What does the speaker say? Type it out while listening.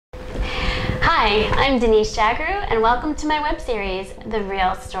Hi, I'm Denise Jagroo, and welcome to my web series, The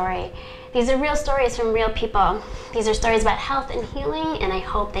Real Story. These are real stories from real people. These are stories about health and healing, and I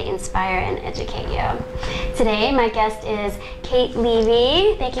hope they inspire and educate you. Today, my guest is Kate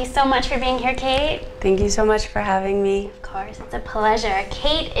Levy. Thank you so much for being here, Kate. Thank you so much for having me. Of course, it's a pleasure.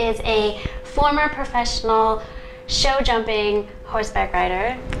 Kate is a former professional show-jumping horseback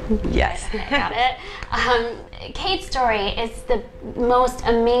rider. Yes. I got it. Kate's story is the most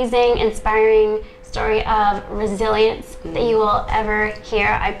amazing, inspiring story of resilience that you will ever hear.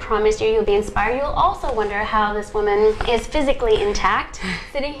 I promise you, you'll be inspired. You'll also wonder how this woman is physically intact,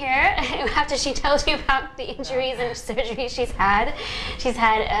 sitting here after she tells you about the injuries and surgeries she's had. She's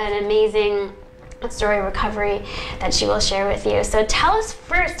had an amazing story of recovery that she will share with you. So tell us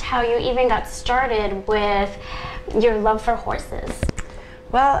first how you even got started with your love for horses.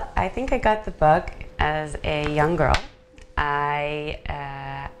 Well, I think I got the bug as a young girl.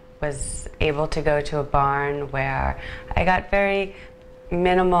 I was able to go to a barn where I got very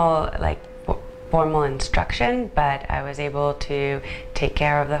minimal, formal instruction, but I was able to take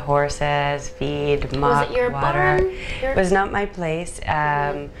care of the horses, feed, muck, Was it your water. barn? It was not my place.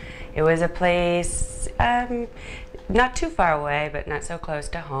 It was a place not too far away, but not so close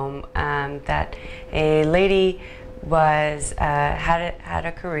to home, that a lady was had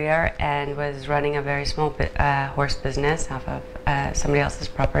a career and was running a very small horse business off of somebody else's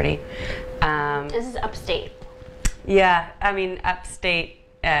property. This is upstate. Yeah, I mean upstate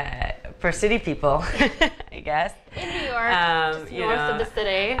for city people, I guess. In New York, just north of the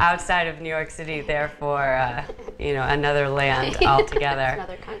city. Outside of New York City, therefore, another land altogether.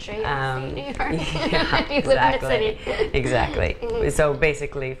 Another country, New York. Yeah, You live in the city. Exactly. So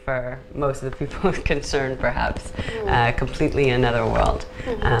basically, for most of the people concerned, perhaps, completely another world,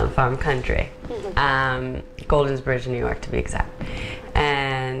 farm country. Golden's Bridge, New York, to be exact.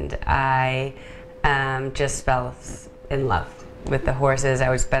 And I just fell in love with the horses. I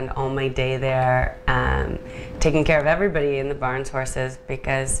would spend all my day there taking care of everybody in the barn's horses,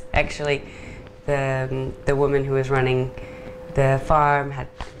 because actually the woman who was running the farm had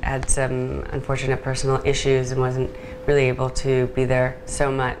some unfortunate personal issues and wasn't really able to be there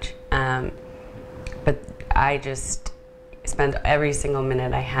so much. But I just spent every single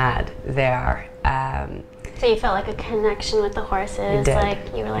minute I had there. So you felt like a connection with the horses, like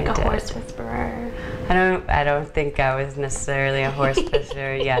you were like a horse whisperer. I don't think I was necessarily a horse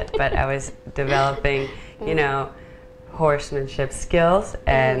whisperer yet, but I was developing, horsemanship skills,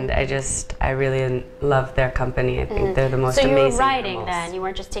 and I really love their company. I think they're the most amazing So you were riding animals. then, you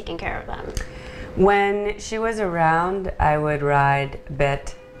weren't just taking care of them? When she was around, I would ride a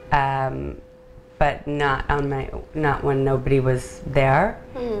bit, but not when nobody was there.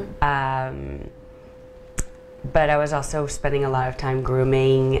 But I was also spending a lot of time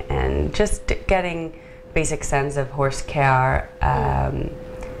grooming and just getting basic sense of horse care,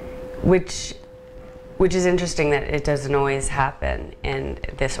 which is interesting that it doesn't always happen in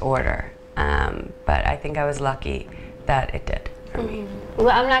this order. But I think I was lucky that it did for me. Well,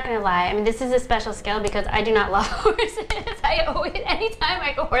 I'm not going to lie. I mean, this is a special skill because I do not love horses. Anytime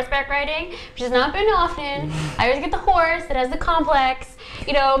I go horseback riding, which has not been often, I always get the horse that has the complex.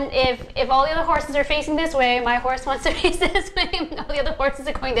 If all the other horses are facing this way, my horse wants to face this way. All the other horses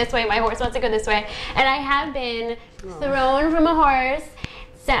are going this way, my horse wants to go this way. And I have been thrown from a horse.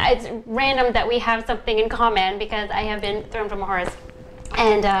 So it's random that we have something in common because I have been thrown from a horse.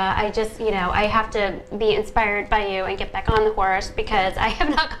 And I just, I have to be inspired by you and get back on the horse, because I have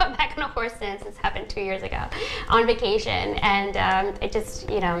not got back on a horse since. It's happened 2 years ago on vacation. And I just,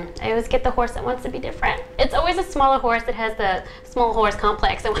 I always get the horse that wants to be different. It's always a smaller horse that has the small horse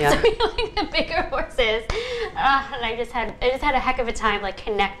complex and wants to be like the bigger horses. And I just had a heck of a time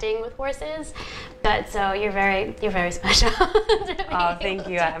connecting with horses. But so you're very special. Oh, thank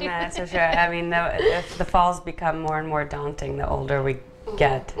you. I'm not so sure. I mean, the falls become more and more daunting the older we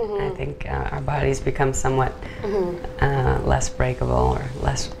get. I think our bodies become somewhat less breakable or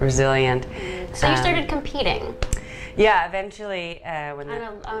less resilient. So you started competing? Yeah, eventually. On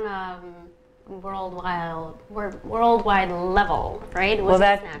a worldwide level, right? Well,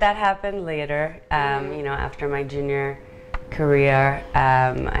 that happened later. After my junior career,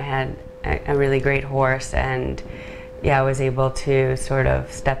 I had a really great horse, and I was able to sort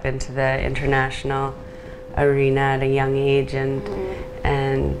of step into the international arena at a young age, and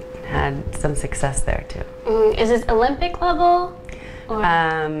had some success there too. Is this Olympic level? Or?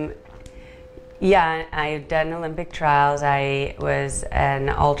 Yeah, I've done Olympic trials. I was an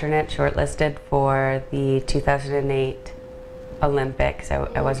alternate shortlisted for the 2008 Olympics.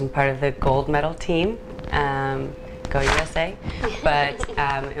 I wasn't part of the gold medal team, go USA. But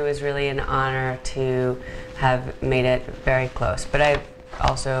it was really an honor to have made it very close. But I've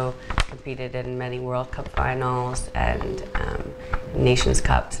also competed in many World Cup finals and Nations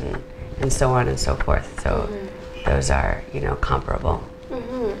Cups and so on and so forth. So those are, you know, comparable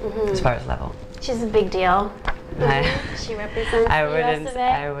as far as level. She's a big deal. She represents the US of it.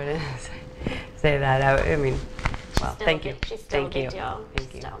 I wouldn't say that. I mean, well, thank you. She's still a big deal.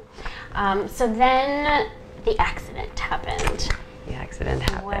 Thank you. So then the accident happened. The accident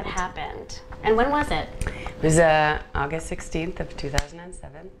happened. What happened? And when was it? It was August 16th of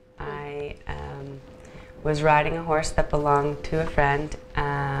 2007. I was riding a horse that belonged to a friend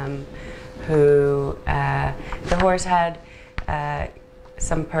who, the horse had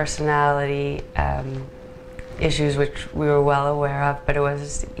some personality issues which we were well aware of, but it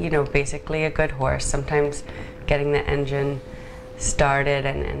was, you know, basically a good horse. Sometimes getting the engine started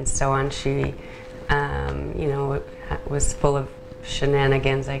and so on, she, you know, was full of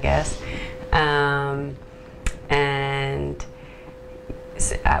shenanigans, I guess. And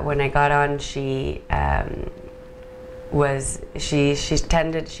when I got on, she she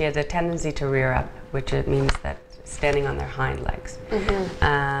has a tendency to rear up, which it means that standing on their hind legs,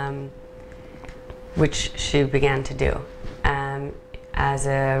 which she began to do. As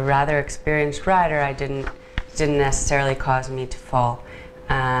a rather experienced rider, I didn't necessarily cause me to fall,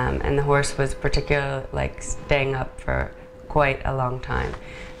 and the horse was particularly like staying up for quite a long time,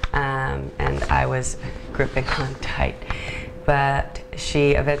 and I was gripping on tight. But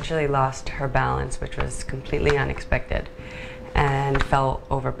she eventually lost her balance, which was completely unexpected, and fell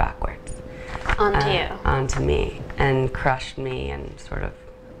over backwards. Onto you? Onto me, and crushed me and sort of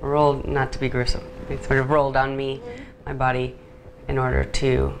rolled, not to be gruesome, it sort of rolled on me, my body, in order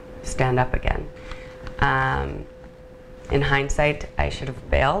to stand up again. In hindsight, I should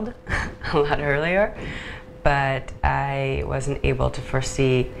have bailed a lot earlier, but I wasn't able to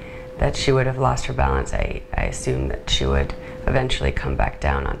foresee that she would have lost her balance. I assumed that she would eventually come back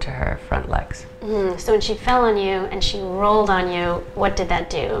down onto her front legs. So when she fell on you and she rolled on you, what did that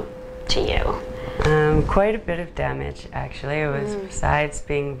do to you? Quite a bit of damage, actually. It was, besides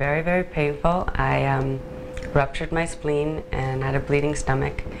being very, very painful, I ruptured my spleen and had a bleeding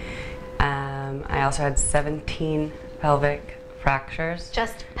stomach. I also had 17 pelvic fractures.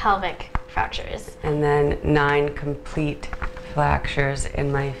 Just pelvic fractures. And then 9 complete fractures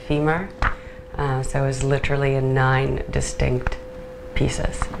in my femur. So it was literally in 9 distinct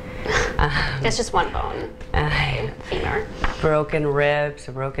pieces. It's just one bone. Femur. Broken ribs,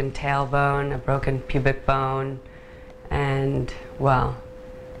 a broken tailbone, a broken pubic bone, and, well,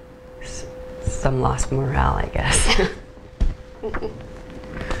 some lost morale, I guess.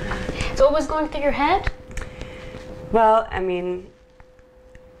 So what was going through your head? Well, I mean,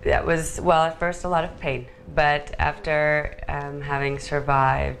 that was, well, at first a lot of pain, but after having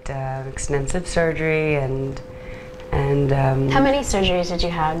survived extensive surgery and how many surgeries did you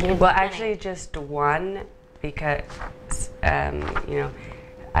have? Well, actually just one, because you know,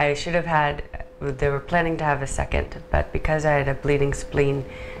 I should have had, they were planning to have a second, but because I had a bleeding spleen,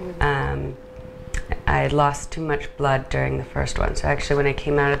 I had lost too much blood during the first one. So actually when I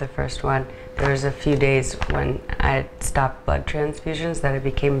came out of the first one, there was a few days when I had stopped blood transfusions that I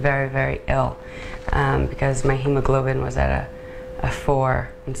became very, very ill, because my hemoglobin was at a 4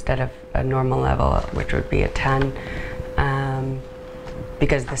 instead of a normal level, which would be a 10.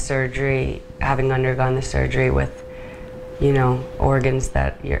 Because the surgery, having undergone the surgery with, you know, organs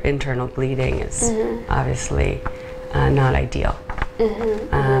that your internal bleeding is obviously not ideal.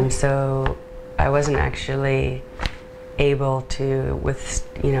 So I wasn't actually able to,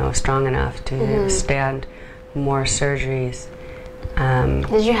 strong enough to withstand more surgeries.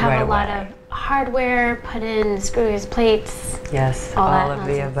 Did you have right a lot away. of hardware put in, screws, plates? Yes, all of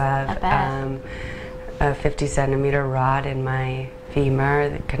the above. A 50-centimeter rod in my femur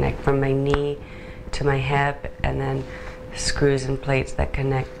that connect from my knee to my hip, and then screws and plates that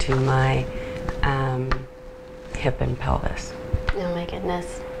connect to my hip and pelvis. Oh my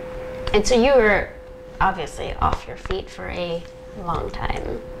goodness. And so you were obviously off your feet for a long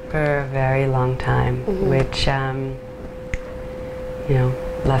time. For a very long time, which, you know,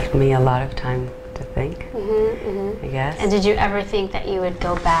 left me a lot of time to think, I guess. And did you ever think that you would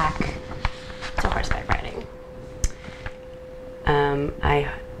go back to horseback riding? I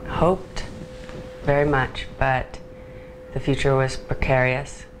hoped very much, but the future was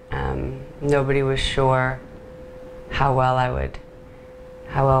precarious. Nobody was sure how well I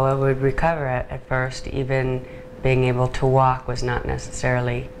would recover at first. Even being able to walk was not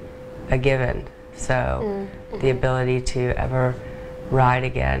necessarily a given. So the ability to ever ride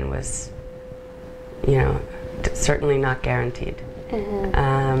again was, you know, certainly not guaranteed.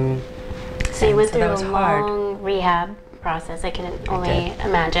 So you went through a hard. long rehab process, I can only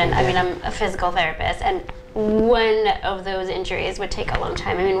imagine. I mean, I'm a physical therapist, and one of those injuries would take a long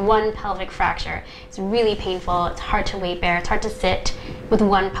time. I mean, one pelvic fracture is really painful. It's hard to weight bear. It's hard to sit with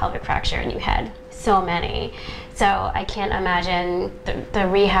one pelvic fracture, and you had so many. So I can't imagine the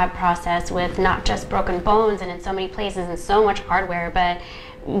rehab process with not just broken bones and in so many places and so much hardware, but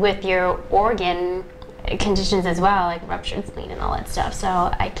with your organ conditions as well, like ruptured spleen and all that stuff. So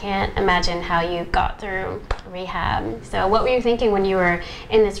I can't imagine how you got through rehab. So what were you thinking when you were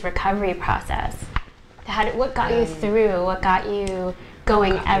in this recovery process? What got you through? What got you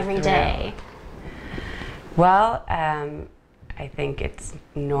going every day? Well, I think it's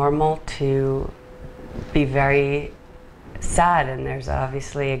normal to be very sad, and there's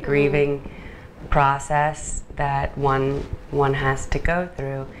obviously a grieving process that one has to go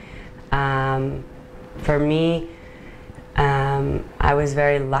through. For me, I was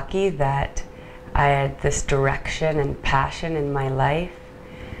very lucky that I had this direction and passion in my life,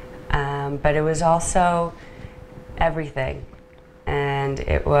 but it was also everything, and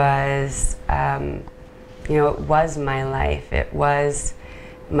it was, it was my life. It was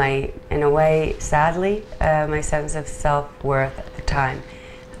my, in a way, sadly, my sense of self-worth at the time.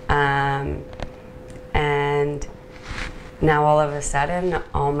 And now all of a sudden,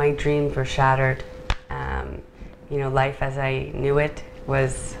 all my dreams were shattered. Life as I knew it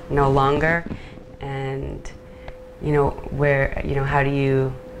was no longer, and where do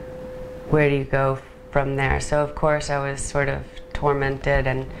you go from there? So of course I was sort of tormented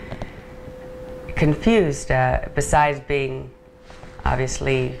and confused, besides being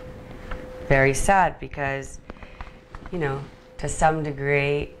obviously very sad, because to some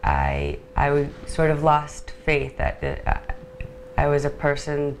degree I sort of lost faith that I was a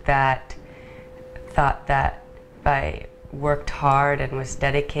person that thought that I worked hard and was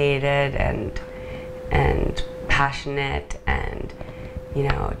dedicated and passionate and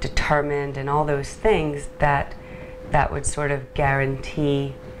determined and all those things that would sort of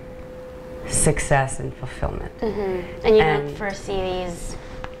guarantee success and fulfillment. And you don't foresee these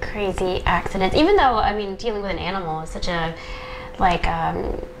crazy accidents, even though, I mean, dealing with an animal is such a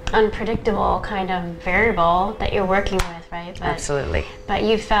unpredictable kind of variable that you're working with, right? Absolutely. But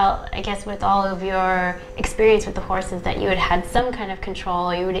you felt, I guess, with all of your experience with the horses, that you had some kind of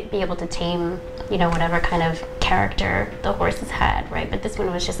control. You would be able to tame, whatever kind of character the horses had, right? But this one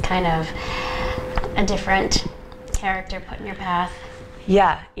was just kind of a different character put in your path.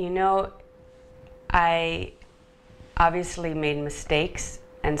 Yeah, I obviously made mistakes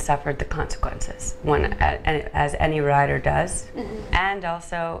and suffered the consequences, as any rider does. And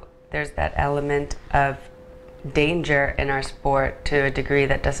also there's that element of danger in our sport to a degree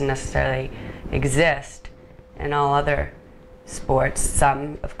that doesn't necessarily exist in all other sports,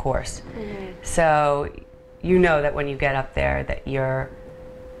 some of course. So that when you get up there that you're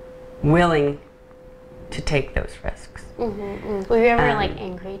willing to take those risks. Were you ever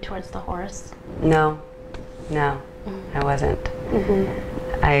angry towards the horse? No, I wasn't.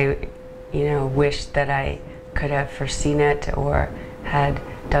 I, wish that I could have foreseen it or had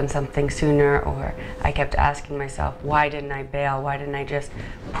done something sooner, or I kept asking myself, why didn't I bail? Why didn't I just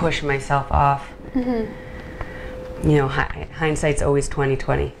push myself off? Hindsight's always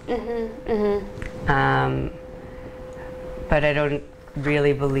 20/20. But I don't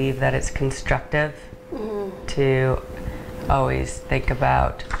really believe that it's constructive to always think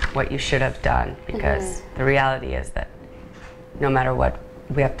about what you should have done, because the reality is that no matter what,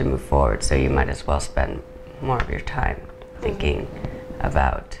 we have to move forward, so you might as well spend more of your time thinking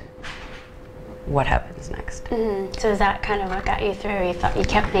about what happens next. So is that kind of what got you through? You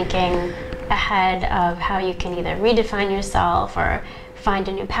kept thinking ahead of how you can either redefine yourself or find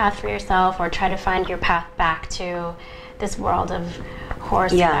a new path for yourself, or try to find your path back to this world of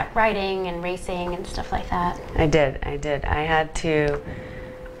horseback riding and racing and stuff like that. I did. I had to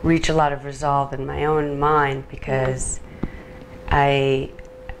reach a lot of resolve in my own mind, because I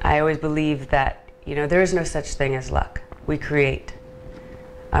always believe that there is no such thing as luck. We create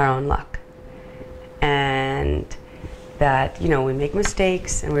our own luck, and that we make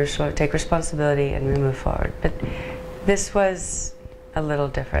mistakes and we're supposed to take responsibility and we move forward. But this was a little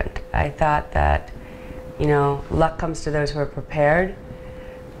different. I thought that luck comes to those who are prepared,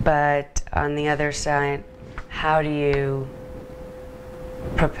 but on the other side, how do you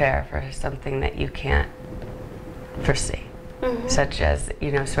prepare for something that you can't foresee? Such as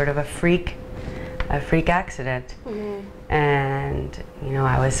sort of a freak a freak accident. And, you know,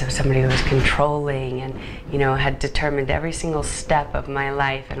 I was somebody who was controlling and, you know, had determined every single step of my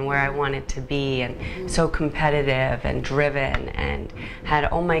life and where I wanted to be, and so competitive and driven, and had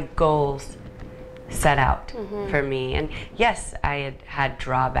all my goals set out for me. And yes, I had had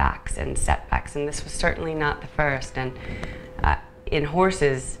drawbacks and setbacks, and this was certainly not the first. And in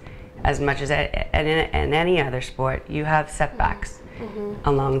horses, as much as in any other sport, you have setbacks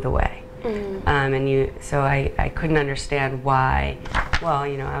along the way. So I couldn't understand why. Well,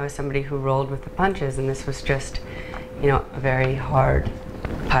 you know, I was somebody who rolled with the punches, and this was just, you know, a very hard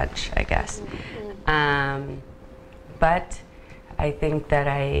punch, I guess. But I think that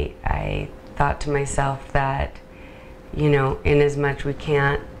I thought to myself that, you know, in as much we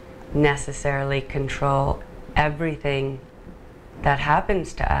can't necessarily control everything that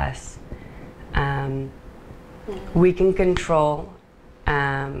happens to us, we can control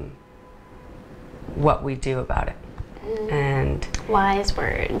what we do about it, and wise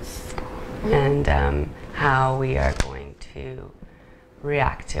words, and how we are going to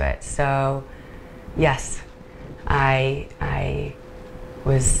react to it. So yes, I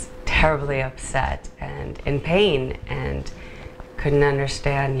was terribly upset and in pain, and couldn't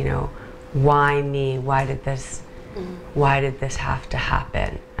understand, you know, why me? Why did this have to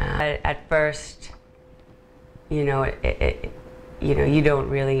happen? At first, you know, you know, you don't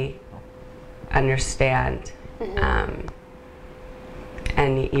really understand,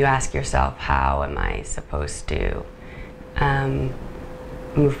 and you ask yourself, how am I supposed to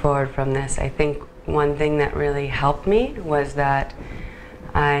move forward from this? I think one thing that really helped me was that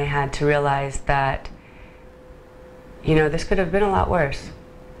I had to realize that, you know, this could have been a lot worse.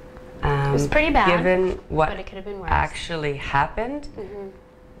 It was pretty bad, given what but it could have been worse. Actually happened.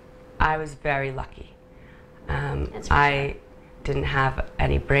 I was very lucky. I didn't have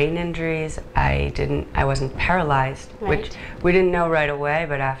any brain injuries. I wasn't paralyzed, Right. which we didn't know right away,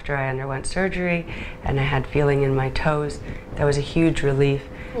 but after I underwent surgery and I had feeling in my toes, that was a huge relief.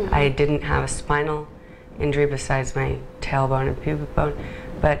 I didn't have a spinal injury besides my tailbone and pubic bone.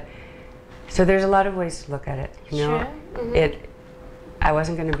 But so there's a lot of ways to look at it, you know. Sure. I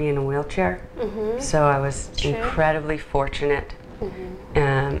wasn't going to be in a wheelchair, so I was incredibly fortunate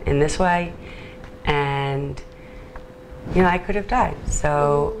in this way, and you know, I could have died.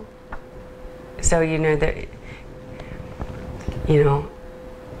 So you know that, you know,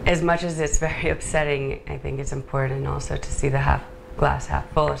 as much as it's very upsetting, I think it's important also to see the glass half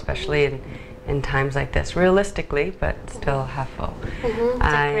full, especially in times like this, realistically, but still half full. It's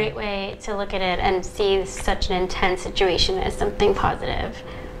a great way to look at it and see such an intense situation as something positive.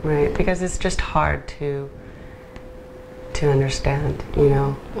 Right, because it's just hard to understand, you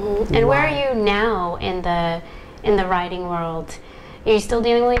know. And where are you now in the riding world? Are you still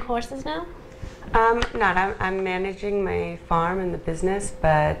dealing with horses now? Not. I'm managing my farm and the business,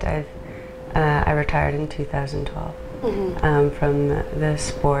 but I retired in 2012 from the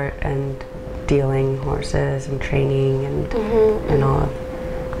sport and dealing horses and training and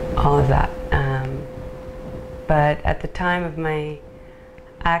all of that. But at the time of my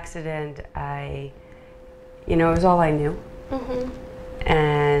accident, you know, it was all I knew.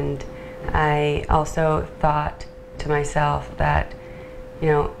 And I also thought to myself that, you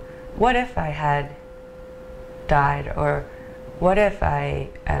know, what if I had died, or what if I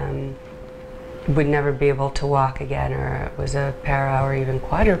would never be able to walk again, or was a para or even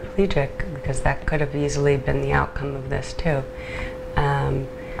quadriplegic, because that could have easily been the outcome of this too. And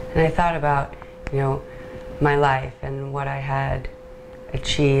I thought about, you know, my life and what I had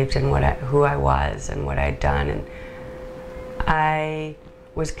achieved and who I was and what I'd done, and I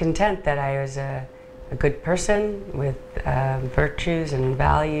was content that I was a good person with virtues and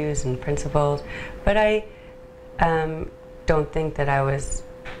values and principles, but I don't think that I was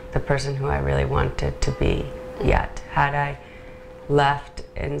the person who I really wanted to be yet. Had I left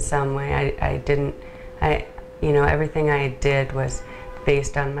in some way, you know, everything I did was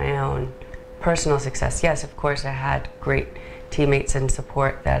based on my own personal success. Yes, of course, I had great teammates and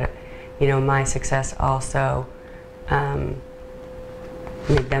support that, you know, my success also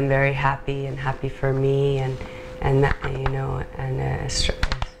made them very happy and happy for me, and that, you know, and a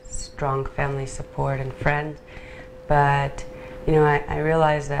strong family support and friends. But, you know, I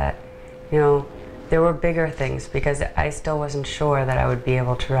realized that, you know, there were bigger things, because I still wasn't sure that I would be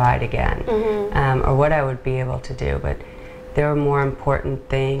able to ride again, or what I would be able to do, but there were more important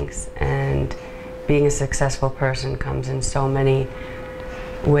things, and being a successful person comes in so many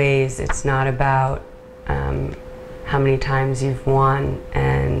ways. It's not about how many times you've won,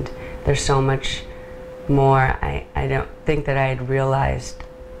 and there's so much more. I don't think that I had realized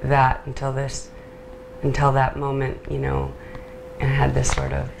that until this until that moment, you know, I had this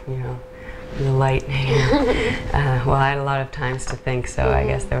sort of, you know, the light. Well, I had a lot of times to think, so I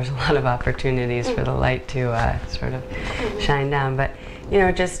guess there was a lot of opportunities for the light to sort of shine down. But, you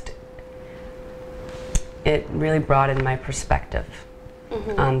know, just, it really broadened my perspective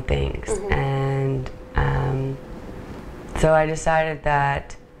on things. And so I decided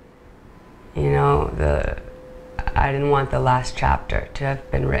that, you know, I didn't want the last chapter to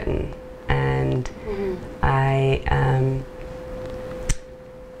have been written. And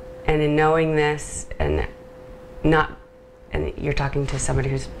and in knowing this, and you're talking to somebody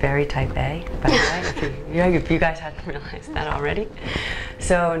who's very type A, by the way, if you guys hadn't realized that already.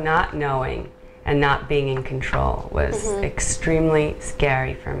 So not knowing and not being in control was extremely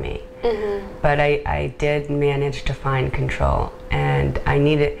scary for me. But I did manage to find control, and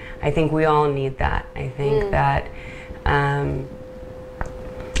I think we all need that. I think that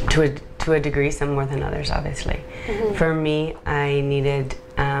to a degree, some more than others, obviously. For me, I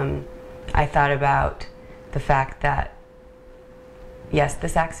thought about the fact that, yes,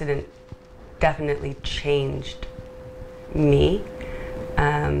 this accident definitely changed me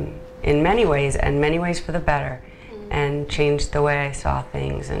in many ways, and many ways for the better, and changed the way I saw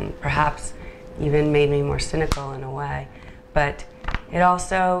things, and perhaps even made me more cynical in a way. But it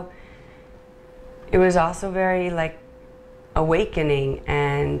was also very, like, awakening,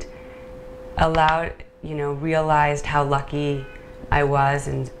 and realized how lucky I was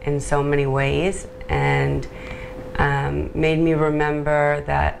in so many ways, and made me remember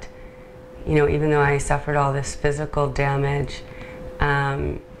that, you know, even though I suffered all this physical damage,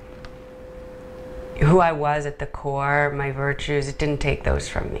 who I was at the core, my virtues, it didn't take those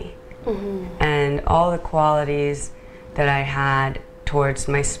from me. And all the qualities that I had towards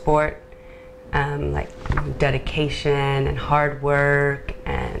my sport, like dedication and hard work,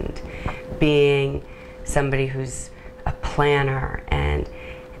 and being somebody who's a planner, and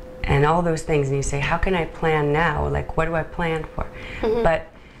all those things. And you say, how can I plan now? Like, what do I plan for? But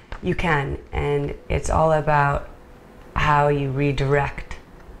you can, and it's all about how you redirect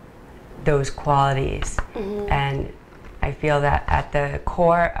those qualities. And I feel that at the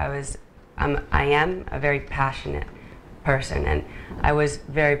core, I am a very passionate person, and I was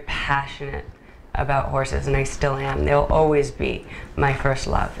very passionate about horses, and I still am. They'll always be my first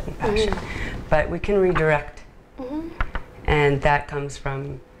love and passion. But we can redirect, and that comes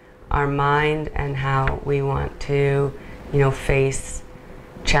from our mind and how we want to, you know, face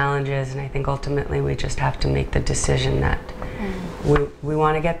challenges. And I think ultimately we just have to make the decision that we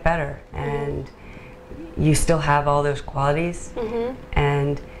want to get better, and you still have all those qualities,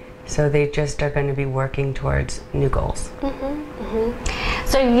 and so they just are going to be working towards new goals.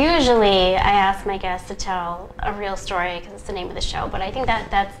 So usually I ask my guests to tell a real story, because it's the name of the show, but I think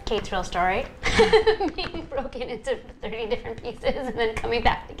that's Kate's real story, being broken into 30 different pieces and then coming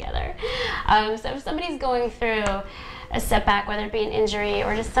back together. So if somebody's going through a setback, whether it be an injury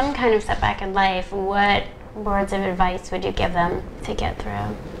or just some kind of setback in life, what words of advice would you give them to get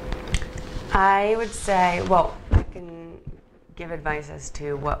through? I would say, well, I can give advice as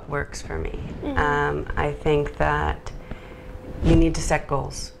to what works for me. I think that you need to set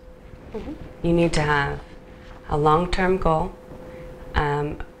goals. You need to have a long-term goal,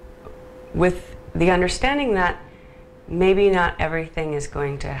 with the understanding that maybe not everything is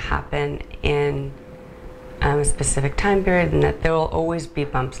going to happen in a specific time period, and that there will always be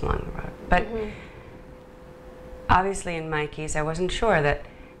bumps along the road. But obviously, in my case, I wasn't sure that,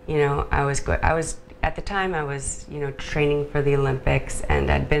 you know, at the time I was, you know, training for the Olympics, and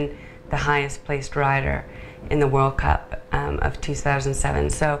I'd been the highest placed rider in the World Cup of 2007.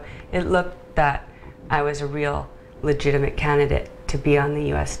 So it looked that I was a real legitimate candidate to be on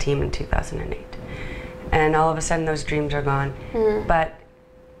the US team in 2008. And all of a sudden those dreams are gone. But,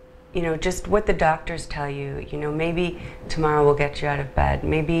 you know, just what the doctors tell you, you know, maybe tomorrow will get you out of bed.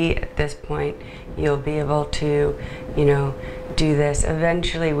 Maybe at this point you'll be able to, you know, do this.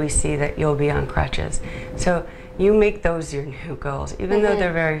 Eventually we see that you'll be on crutches. So you make those your new goals, even though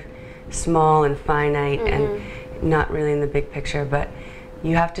they're very small and finite and not really in the big picture. But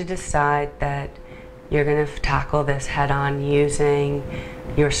you have to decide that you're going to tackle this head on using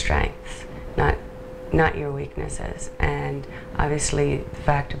your strengths, not your weaknesses. And obviously the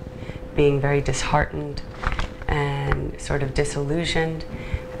fact of being very disheartened and sort of disillusioned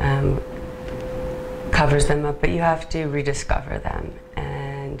covers them up, but you have to rediscover them,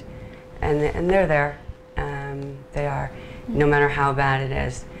 and they're there. They are, no matter how bad it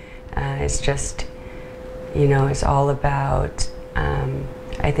is. It's just, you know, it's all about,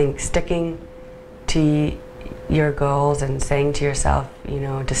 I think, sticking to your goals and saying to yourself, you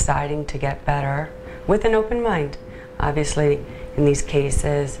know, deciding to get better with an open mind. Obviously, in these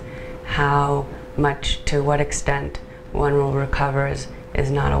cases, how much, to what extent one will recover is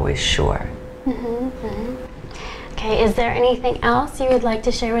not always sure. Okay, is there anything else you would like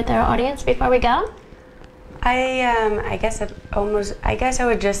to share with our audience before we go? I guess I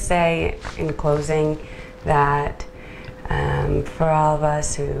would just say in closing that for all of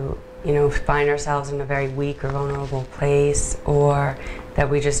us who find ourselves in a very weak or vulnerable place, or that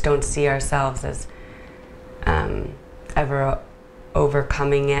we just don't see ourselves as ever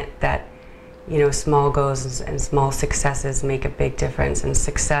overcoming it, that small goals and small successes make a big difference, and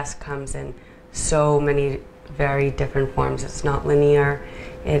success comes in so many very different forms. It's not linear.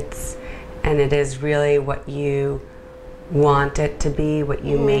 And it is really what you want it to be, what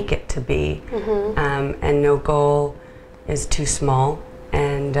you make it to be. And no goal is too small.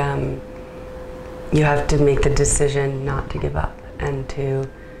 And you have to make the decision not to give up, and to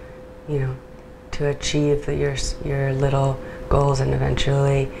achieve your little goals, and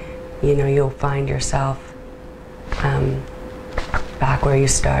eventually, you'll find yourself back where you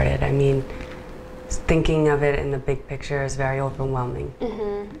started. I mean, thinking of it in the big picture is very overwhelming.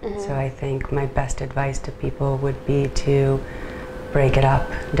 So I think my best advice to people would be to break it up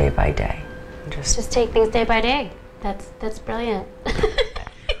day by day. Just take things day by day. That's brilliant.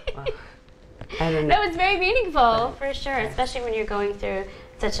 Well, I don't know. That was very meaningful, for sure, especially when you're going through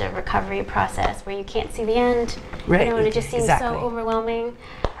such a recovery process where you can't see the end. Right. And it just seems so overwhelming.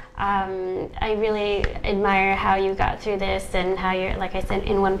 I really admire how you got through this, and how you're, like I said,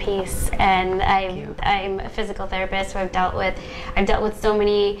 in one piece. And I'm a physical therapist, so I've dealt with so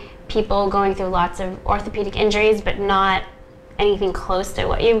many people going through lots of orthopedic injuries, but not anything close to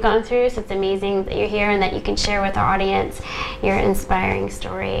what you've gone through. So it's amazing that you're here and that you can share with our audience your inspiring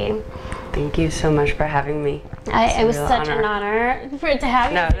story. Thank you so much for having me. It was such an honor to have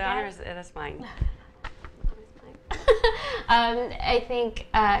you. No, the honor is mine. I think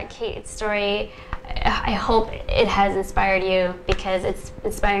Kate's story, I hope it has inspired you, because it's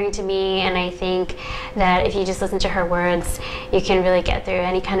inspiring to me, and I think that if you just listen to her words, you can really get through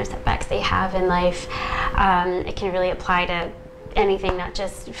any kind of setbacks they have in life. It can really apply to anything, not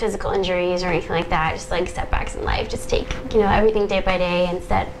just physical injuries or anything like that, just like setbacks in life. Just take everything day by day and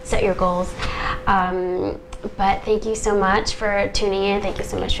set your goals. But thank you so much for tuning in. Thank you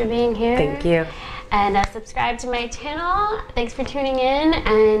so much for being here. Thank you. And subscribe to my channel. Thanks for tuning in,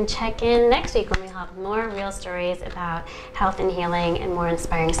 and check in next week when we have more real stories about health and healing, and more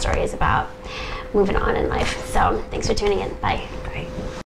inspiring stories about moving on in life. So thanks for tuning in. Bye. Bye.